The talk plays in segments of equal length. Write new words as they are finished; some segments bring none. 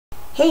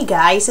Hey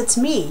guys, it's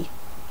me.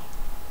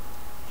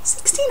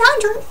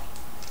 1600.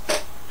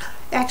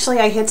 Actually,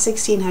 I hit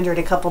 1600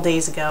 a couple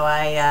days ago.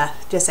 I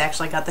just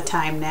actually got the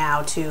time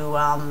now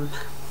to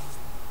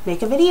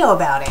make a video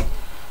about it.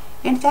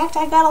 In fact,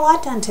 I got a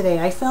lot done today.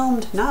 I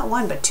filmed not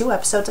one but 2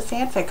 episodes of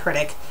Fanfic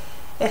Critic.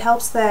 It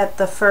helps that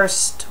the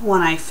first one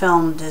I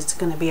filmed is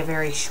going to be a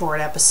very short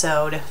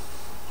episode.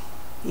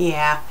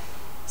 Yeah.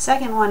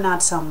 Second one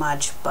not so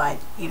much, but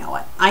you know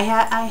what? I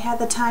had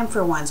the time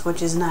for once,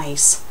 which is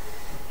nice.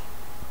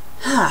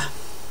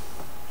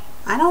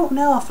 I don't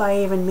know if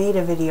I even made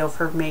a video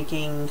for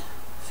making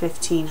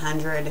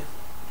 1500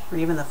 or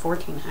even the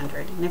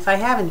 1400. And if I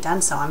haven't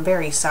done so, I'm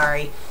very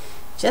sorry.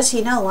 Just,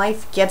 you know,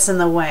 life gets in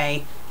the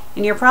way.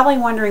 And you're probably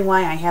wondering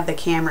why I have the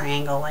camera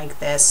angle like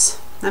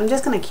this. I'm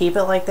just going to keep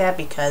it like that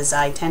because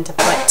I tend to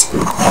put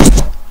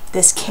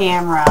this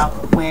camera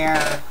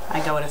where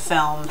I go to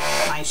film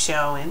my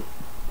show. And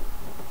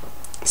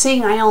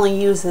seeing I only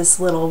use this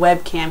little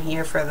webcam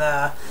here for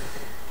the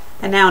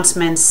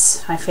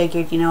announcements, I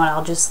figured, you know what,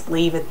 I'll just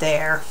leave it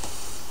there.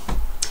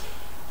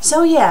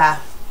 So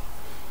yeah,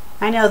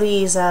 I know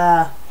these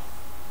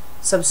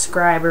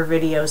subscriber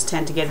videos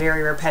tend to get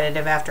very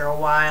repetitive after a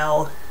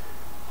while,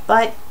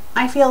 but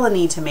I feel the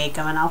need to make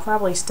them, and I'll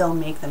probably still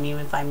make them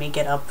even if I make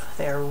it up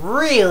there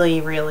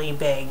really, really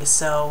big,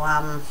 so,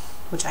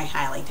 which I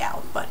highly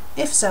doubt, but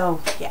if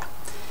so, yeah.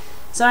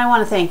 So I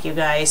want to thank you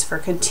guys for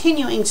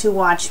continuing to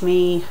watch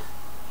me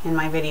in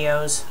my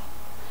videos,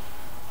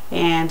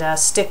 and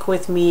stick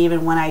with me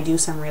even when I do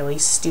some really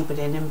stupid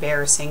and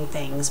embarrassing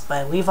things,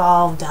 but we've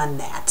all done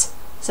that.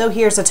 So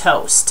here's a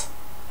toast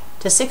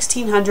to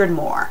 1600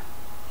 more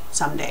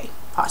someday,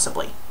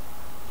 possibly.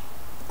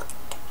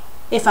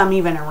 If I'm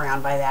even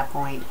around by that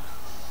point.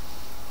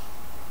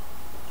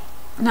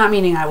 Not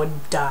meaning I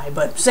would die,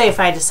 but say if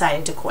I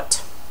decided to quit.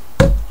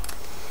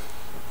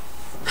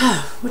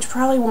 Which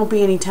probably won't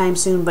be anytime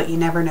soon, but you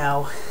never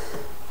know.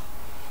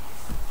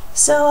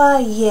 So,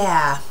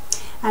 yeah.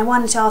 I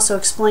wanted to also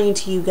explain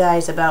to you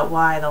guys about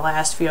why the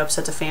last few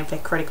episodes of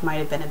Fanfic Critic might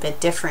have been a bit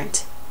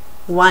different.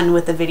 One,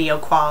 with the video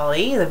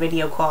quality. The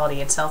video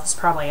quality itself is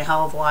probably a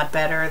hell of a lot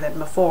better than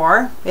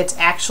before. It's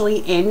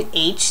actually in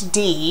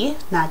HD,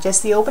 not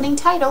just the opening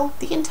title.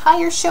 The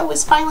entire show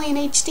is finally in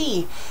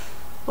HD.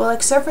 Well,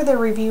 except for the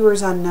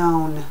Reviewers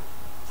Unknown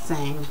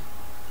thing.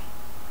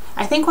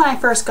 I think when I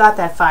first got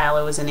that file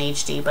it was in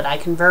HD, but I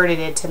converted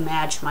it to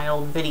match my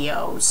old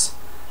videos.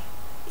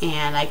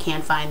 And I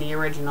can't find the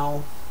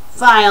original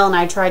file, and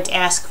I tried to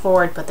ask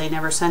for it, but they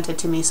never sent it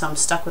to me, so I'm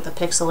stuck with a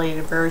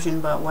pixelated version,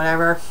 but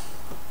whatever.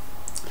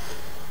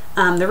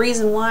 The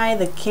reason why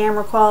the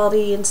camera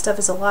quality and stuff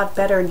is a lot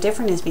better and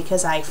different is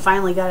because I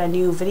finally got a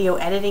new video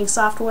editing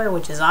software,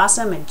 which is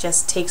awesome. It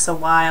just takes a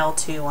while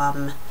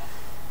to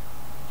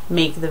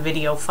make the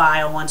video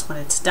file once when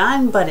it's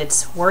done, but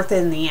it's worth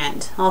it in the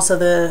end. Also,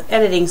 the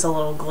editing's a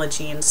little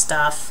glitchy and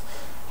stuff,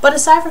 but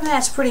aside from that,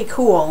 it's pretty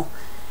cool.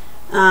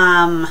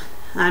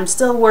 I'm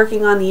still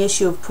working on the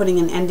issue of putting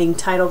an ending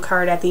title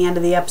card at the end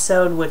of the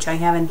episode, which I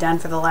haven't done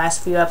for the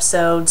last few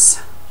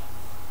episodes.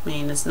 I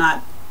mean, it's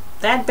not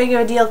that big of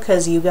a deal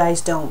because you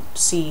guys don't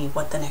see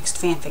what the next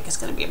fanfic is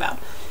going to be about,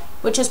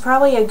 which is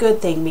probably a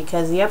good thing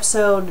because the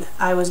episode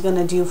I was going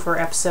to do for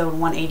episode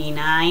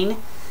 189,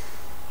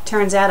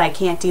 turns out I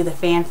can't do the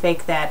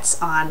fanfic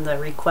that's on the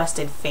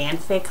requested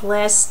fanfic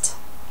list.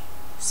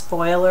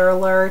 Spoiler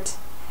alert.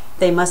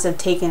 They must have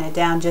taken it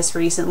down just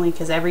recently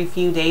because every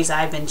few days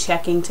I've been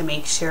checking to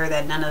make sure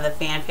that none of the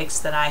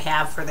fanfics that I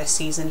have for this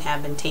season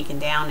have been taken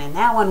down, and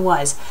that one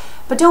was.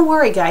 But don't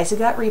worry guys, it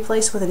got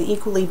replaced with an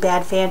equally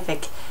bad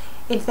fanfic.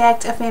 In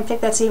fact, a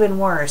fanfic that's even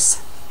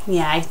worse.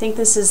 Yeah, I think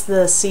this is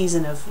the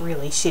season of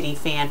really shitty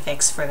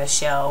fanfics for the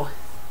show.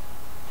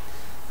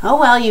 Oh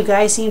well, you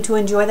guys seem to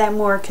enjoy that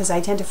more because I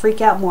tend to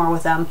freak out more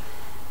with them,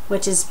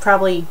 which is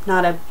probably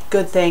not a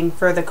good thing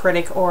for the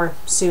critic or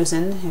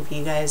Susan. If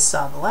you guys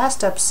saw the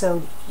last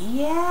episode,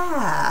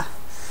 yeah.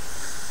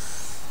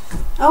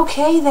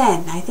 Okay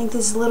then, I think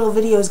this little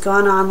video's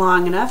gone on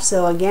long enough,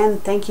 so again,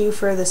 thank you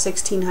for the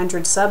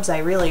 1600 subs. I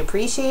really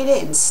appreciate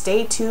it, and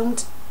stay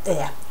tuned.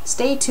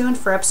 Stay tuned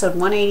for episode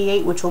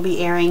 188, which will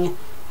be airing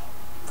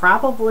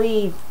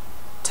probably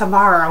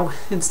tomorrow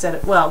instead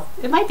of, well,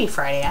 it might be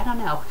Friday, I don't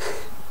know.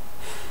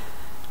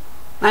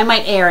 I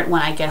might air it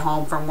when I get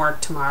home from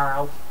work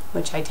tomorrow,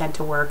 which I tend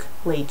to work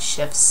late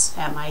shifts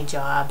at my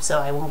job, so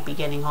I won't be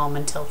getting home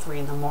until 3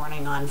 in the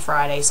morning on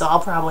Friday, so I'll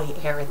probably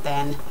air it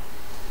then.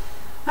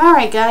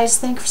 Alright guys,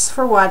 thanks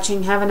for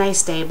watching. Have a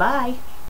nice day. Bye.